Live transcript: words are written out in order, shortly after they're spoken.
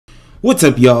What's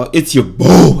up, y'all? It's your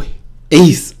boy,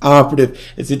 Ace Operative.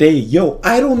 And today,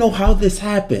 I don't know how this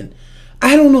happened.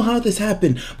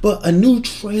 But a new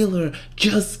trailer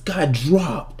just got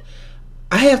dropped.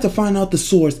 I have to find out the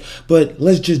source, but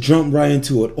let's just jump right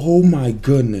into it. Oh my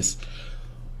goodness.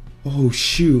 Oh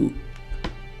shoot.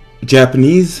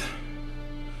 Japanese?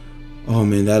 Oh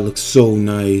man, that looks so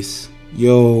nice.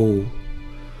 Yo.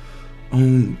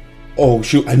 Oh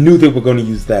shoot, I knew they were gonna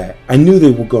use that.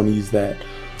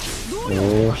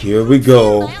 Oh, here we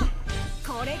go.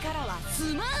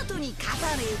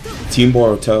 Team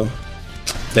Boruto.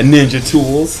 The ninja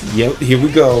tools. Yep, here we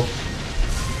go.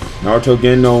 Naruto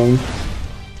getting on.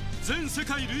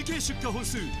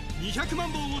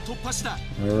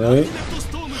 Alright.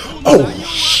 Oh,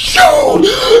 shoot!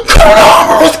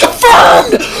 Kurama was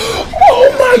confirmed! Oh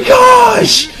my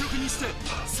gosh!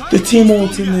 The Team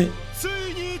Ultimate.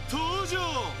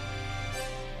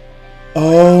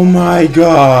 Oh my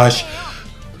gosh!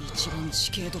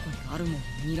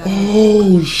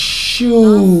 Oh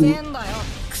shoot!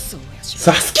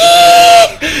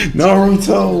 Sasuke!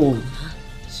 Naruto!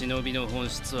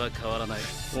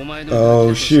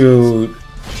 Oh shoot!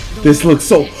 This looks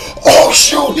so. Oh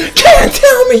shoot! Can't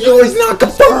tell me yours not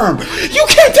confirmed! You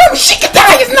can't tell me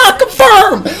Shikatai is not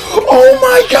confirmed! Oh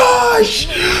my gosh!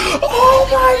 Oh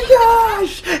my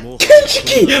gosh!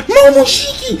 Kenshiki!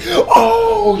 Momoshiki!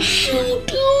 Oh shoot,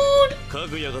 dude!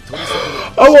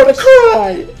 I wanna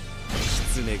cry!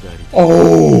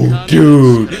 Oh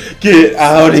dude! Get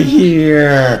out of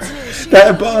here!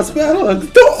 That boss battle!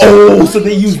 Oh, so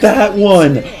they used that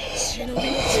one!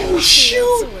 Oh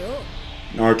shoot!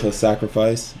 Naruto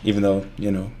sacrifice, even though,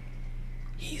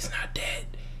 he's not dead.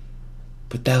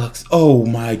 But that looks, oh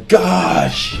my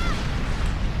gosh!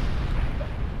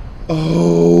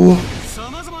 Oh.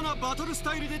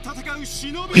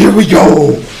 Here we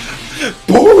go!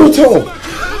 Boruto!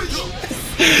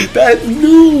 That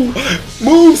new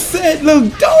moveset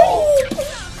look dope!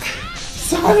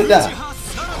 Sarada!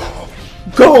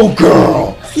 Go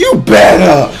girl! You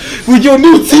better! With your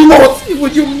new team,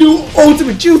 with your new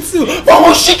ultimate jutsu!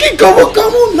 Momoshiki Gomu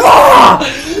Gomu! Nah!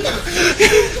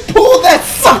 Pull that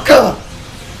sucker!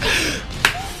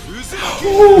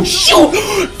 Oh shoot!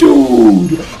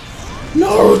 Dude!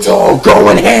 Naruto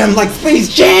going ham like Space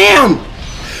Jam!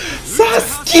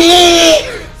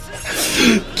 Sasuke!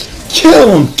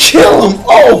 Kill him!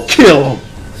 Oh, kill him!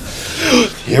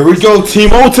 Here we go,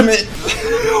 Team Ultimate!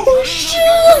 Oh shoot!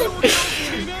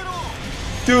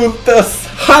 Dude, the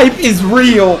hype is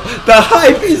real!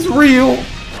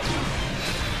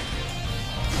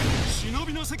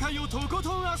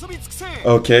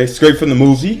 Okay, straight from the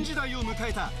movie.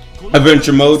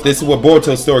 Adventure mode. This is what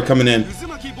Boruto's story coming in.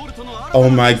 Oh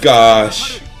my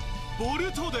gosh.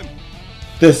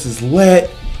 This is lit.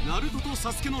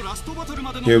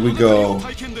 Here we go.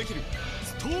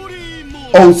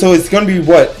 Oh, so it's gonna be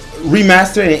what?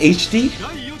 Remastered in HD?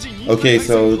 Okay,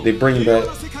 so they bring back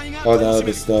all the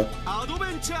other stuff.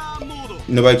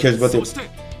 Nobody cares about the.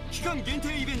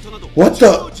 What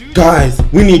the? Guys,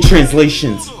 we need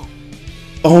translations.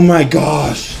 Oh my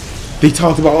gosh. They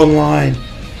talked about online.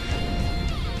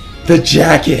 The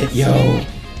jacket, yo.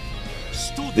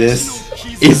 This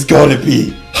is gonna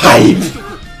be hype.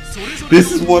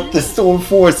 This is what the Storm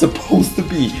 4 is supposed to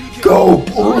be. Go,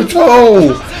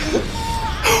 Boruto!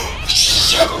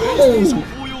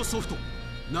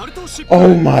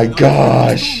 Oh my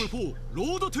gosh.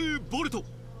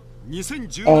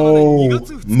 Oh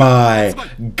my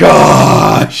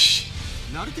gosh.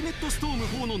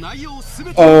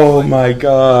 Oh my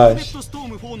gosh.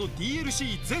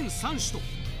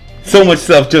 So much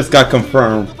stuff just got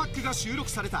confirmed.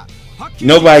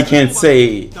 Nobody can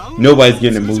say nobody's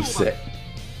getting a moveset.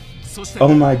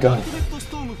 Oh my god.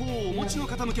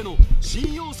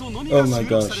 Oh my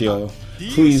gosh, yo.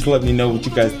 Please let me know what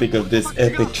you guys think of this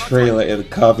epic trailer in the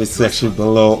comment section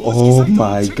below. Oh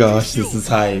my gosh, this is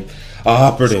hype.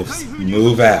 Operatives,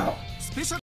 move out.